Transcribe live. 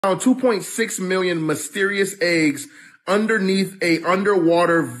Found 2.6 million mysterious eggs underneath a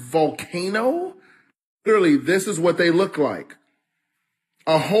underwater volcano. Literally, this is what they look like.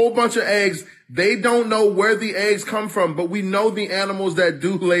 A whole bunch of eggs. They don't know where the eggs come from, but we know the animals that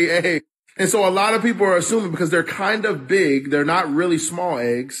do lay eggs. And so a lot of people are assuming, because they're kind of big, they're not really small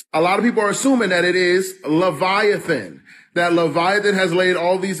eggs. A lot of people are assuming that it is Leviathan. That Leviathan has laid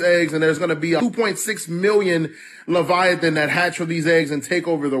all these eggs, and there's going to be 2.6 million Leviathan that hatch from these eggs and take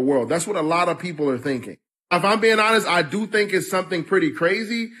over the world. That's what a lot of people are thinking. If I'm being honest, I do think it's something pretty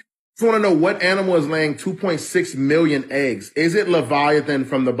crazy. I just want to know what animal is laying 2.6 million eggs. Is it Leviathan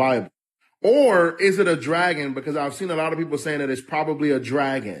from the Bible? Or is it a dragon? Because I've seen a lot of people saying that it's probably a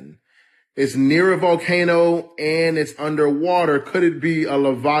dragon. It's near a volcano and it's underwater. Could it be a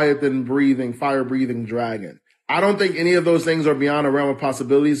Leviathan breathing, fire breathing dragon? I don't think any of those things are beyond a realm of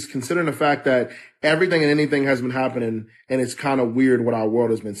possibilities, considering the fact that everything and anything has been happening, and it's kind of weird what our world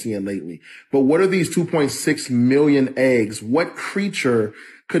has been seeing lately. But what are these 2.6 million eggs? What creature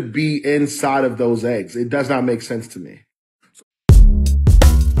could be inside of those eggs? It does not make sense to me.